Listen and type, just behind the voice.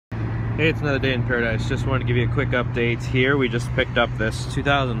Hey, it's another day in paradise. Just wanted to give you a quick update here. We just picked up this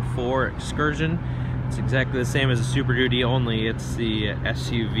 2004 Excursion. It's exactly the same as a Super Duty, only it's the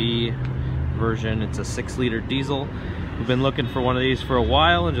SUV version. It's a 6-liter diesel. We've been looking for one of these for a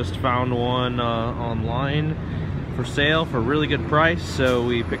while and just found one online for sale for a really good price. So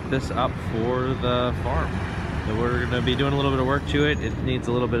we picked this up for the farm. So we're going to be doing a little bit of work to it. It needs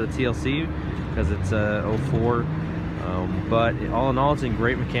a little bit of TLC because it's a 04. But all in all, it's in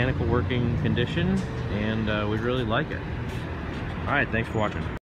great mechanical working condition, and we really like it. All right, thanks for watching.